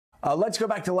Let's go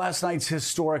back to last night's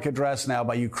historic address now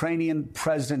by Ukrainian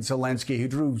President Zelenskyy, who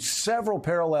drew several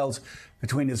parallels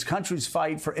between his country's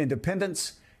fight for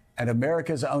independence and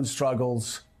America's own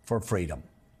struggles for freedom.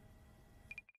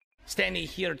 Standing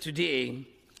here today,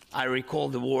 I recall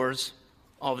the words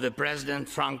of the President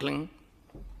Franklin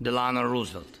Delano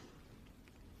Roosevelt,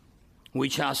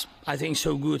 which are, I think,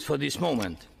 so good for this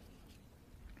moment.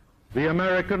 The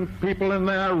American people in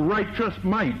their righteous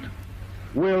might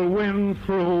will win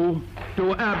through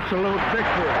to absolute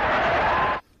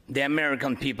victory. The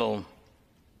American people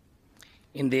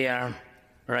in their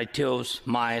righteous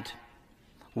might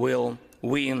will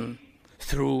win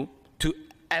through to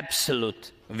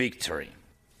absolute victory.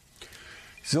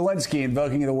 Zelenskyy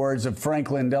invoking the words of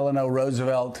Franklin Delano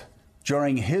Roosevelt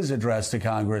during his address to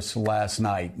Congress last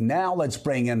night. Now let's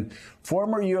bring in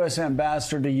former U.S.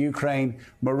 Ambassador to Ukraine,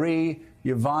 Marie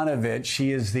Yovanovitch.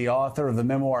 She is the author of the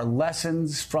memoir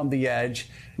Lessons from the Edge,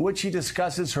 in which she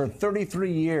discusses her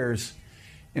 33 years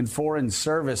in foreign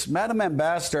service. Madam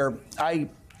Ambassador, I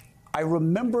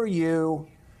remember you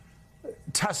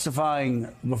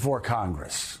testifying before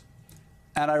Congress.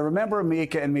 And I remember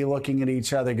Mika and me looking at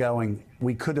each other going,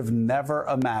 we could have never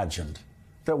imagined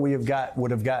that we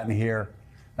would have gotten here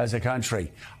as a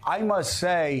country. I must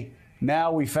say,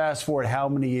 now we fast forward how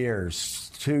many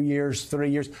years? 2 years, 3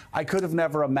 years? I could have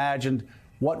never imagined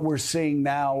what we're seeing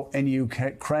now in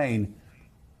Ukraine.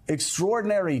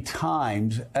 Extraordinary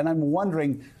times. And I'm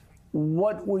wondering,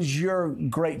 what was your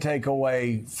great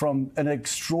takeaway from an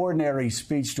extraordinary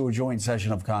speech to a joint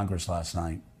session of Congress last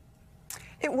night?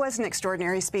 It was an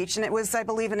extraordinary speech, and it was, I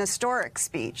believe, an historic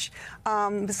speech.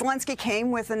 Zelenskyy came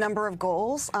with a number of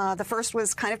goals. The first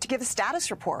was kind of to give a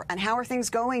status report on how are things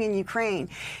going in Ukraine.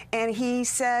 And he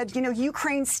said, you know,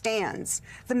 Ukraine stands.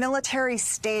 The military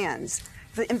stands.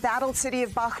 The embattled city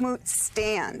of Bakhmut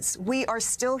stands. We are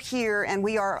still here, and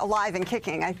we are alive and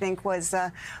kicking, I think was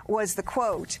the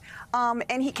quote.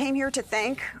 And he came here to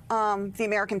thank the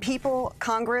American people,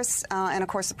 Congress, and, of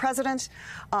course, the president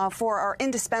for our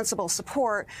indispensable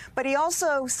support. But he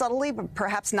also subtly, but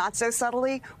perhaps not so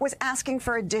subtly, was asking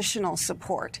for additional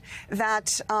support,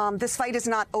 that this fight is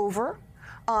not over.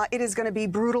 It is going to be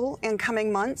brutal in coming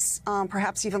months,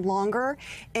 perhaps even longer,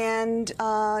 and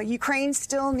Ukraine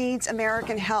still needs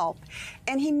American help.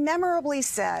 And he memorably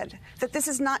said that this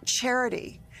is not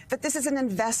charity, that this is an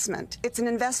investment. It's an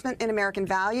investment in American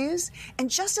values, and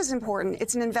just as important,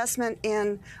 it's an investment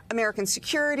in American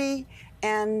security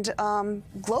and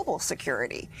global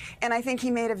security. And I think he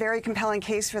made a very compelling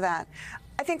case for that.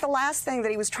 I think the last thing that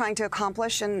he was trying to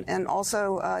accomplish, and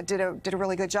also did a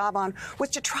really good job on, was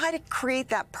to try to create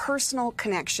that personal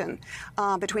connection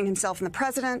between himself and the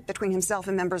president, between himself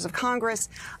and members of Congress,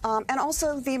 and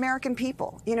also the American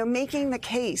people. You know, making the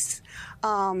case,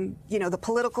 you know, the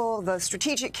political, the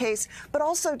strategic case, but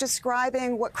also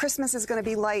describing what Christmas is going to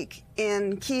be like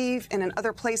in Kyiv and in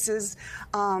other places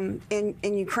in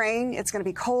Ukraine. It's going to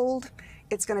be cold.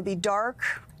 It's going to be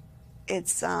dark.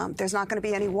 There's not going to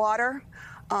be any water.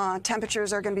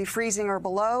 Temperatures are going to be freezing or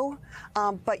below,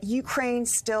 but Ukraine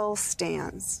still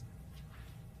stands.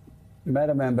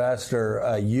 Madam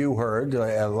Ambassador, you heard,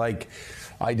 like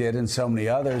I did and so many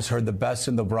others, heard the best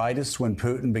and the brightest when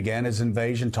Putin began his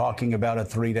invasion, talking about a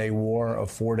 3-day war, a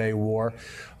 4-day war.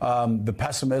 The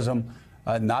pessimism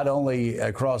not only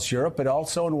across Europe, but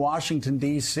also in Washington,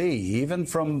 D.C., even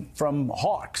from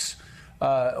hawks,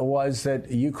 was that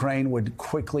Ukraine would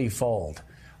quickly fold.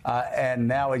 And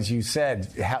now, as you said,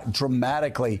 how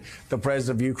dramatically the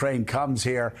president of Ukraine comes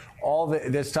here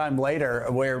this time later,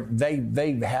 where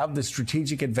they have the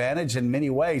strategic advantage in many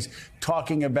ways,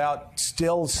 talking about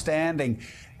still standing.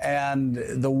 And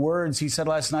the words he said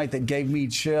last night that gave me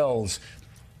chills: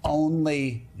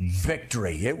 only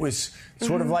victory. It was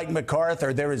sort of like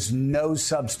MacArthur. There is no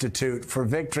substitute for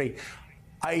victory.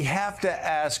 I have to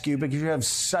ask you, because you have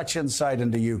such insight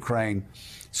into Ukraine,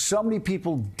 so many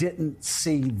people didn't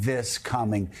see this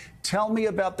coming. Tell me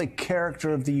about the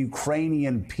character of the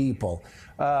Ukrainian people,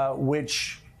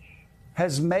 which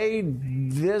has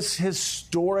made this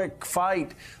historic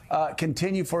fight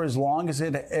continue for as long as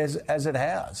it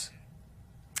has.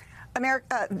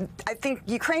 I think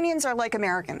Ukrainians are like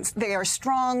Americans. They are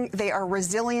strong, they are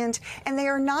resilient, and they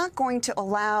are not going to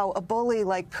allow a bully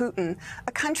like Putin,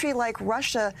 a country like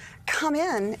Russia, come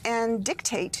in and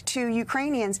dictate to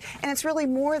Ukrainians. And it's really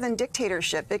more than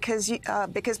dictatorship, because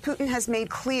Putin has made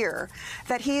clear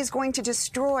that he is going to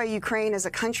destroy Ukraine as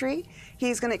a country. He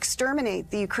is going to exterminate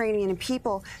the Ukrainian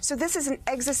people. So this is an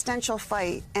existential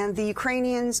fight, and the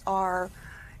Ukrainians are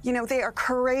You know, they are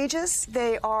courageous,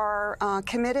 they are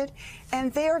committed,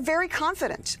 and they are very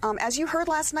confident, as you heard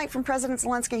last night from President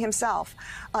Zelenskyy himself,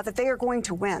 that they are going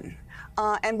to win.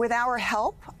 And with our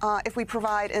help, if we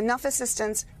provide enough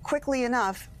assistance quickly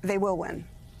enough, they will win.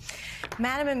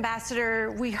 Madam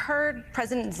Ambassador, we heard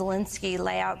President Zelenskyy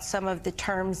lay out some of the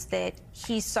terms that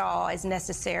he saw as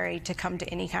necessary to come to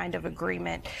any kind of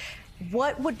agreement.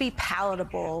 What would be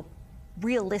palatable,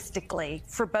 realistically,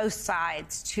 for both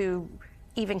sides to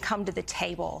even come to the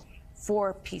table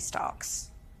for peace talks?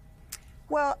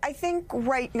 Well, I think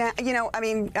right now, you know, I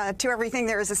mean, to everything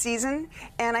there is a season.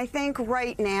 And I think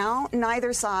right now,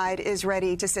 neither side is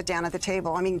ready to sit down at the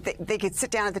table. I mean, they could sit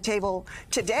down at the table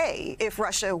today if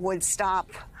Russia would stop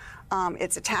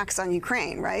its attacks on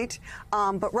Ukraine, right?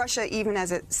 But Russia, even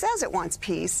as it says it wants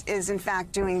peace, is in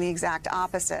fact doing the exact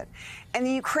opposite. And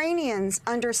the Ukrainians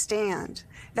understand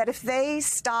that if they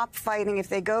stop fighting, if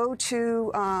they go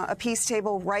to a peace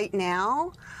table right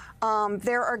now,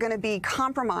 there are going to be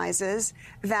compromises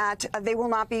that they will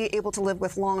not be able to live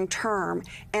with long term,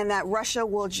 and that Russia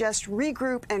will just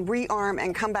regroup and rearm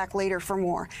and come back later for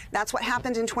more. That's what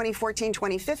happened in 2014,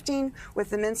 2015 with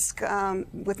the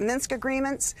Minsk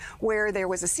agreements, where there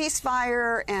was a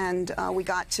ceasefire, and we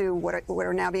got to what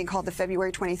are now being called the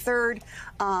February 23rd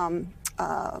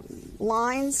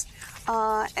lines.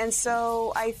 And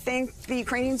so I think the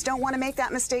Ukrainians don't want to make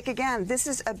that mistake again. This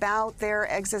is about their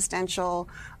existential,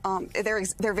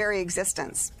 their very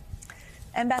existence.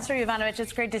 Ambassador Yovanovitch,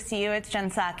 it's great to see you. It's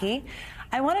Jen Psaki.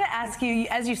 I wanted to ask you,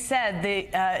 as you said,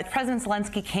 President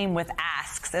Zelenskyy came with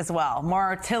asks as well. More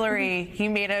artillery. He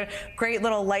made a great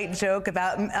little light joke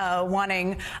about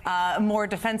wanting more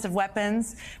defensive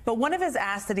weapons. But one of his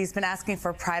asks that he's been asking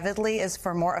for privately is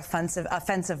for more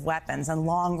offensive weapons and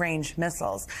long-range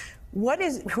missiles. Where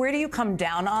do you come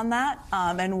down on that,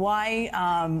 and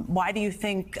why do you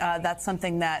think that's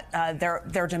something that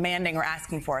they're demanding or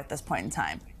asking for at this point in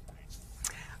time?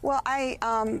 Well, I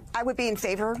would be in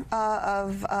favor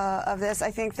of this.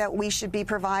 I think that we should be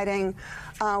providing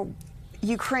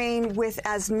Ukraine with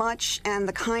as much and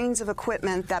the kinds of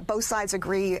equipment that both sides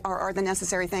agree are the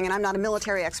necessary thing. And I'm not a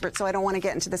military expert, so I don't want to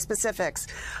get into the specifics.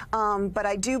 But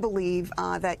I do believe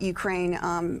that Ukraine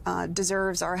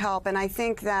deserves our help. And I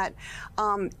think that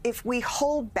if we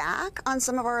hold back on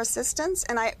some of our assistance,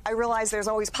 and I realize there's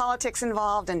always politics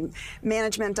involved and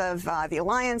management of the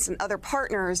alliance and other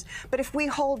partners, but if we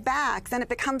hold back, then it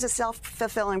becomes a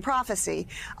self-fulfilling prophecy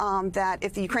that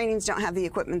if the Ukrainians don't have the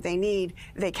equipment they need,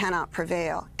 they cannot prevail.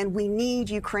 And we need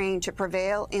Ukraine to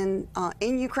prevail in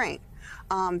Ukraine.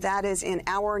 That is in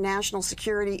our national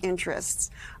security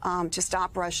interests to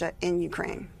stop Russia in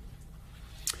Ukraine.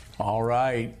 All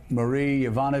right. Marie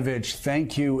Yovanovitch,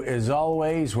 thank you as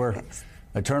always. We're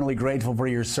eternally grateful for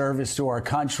your service to our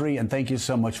country, and thank you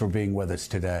so much for being with us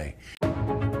today.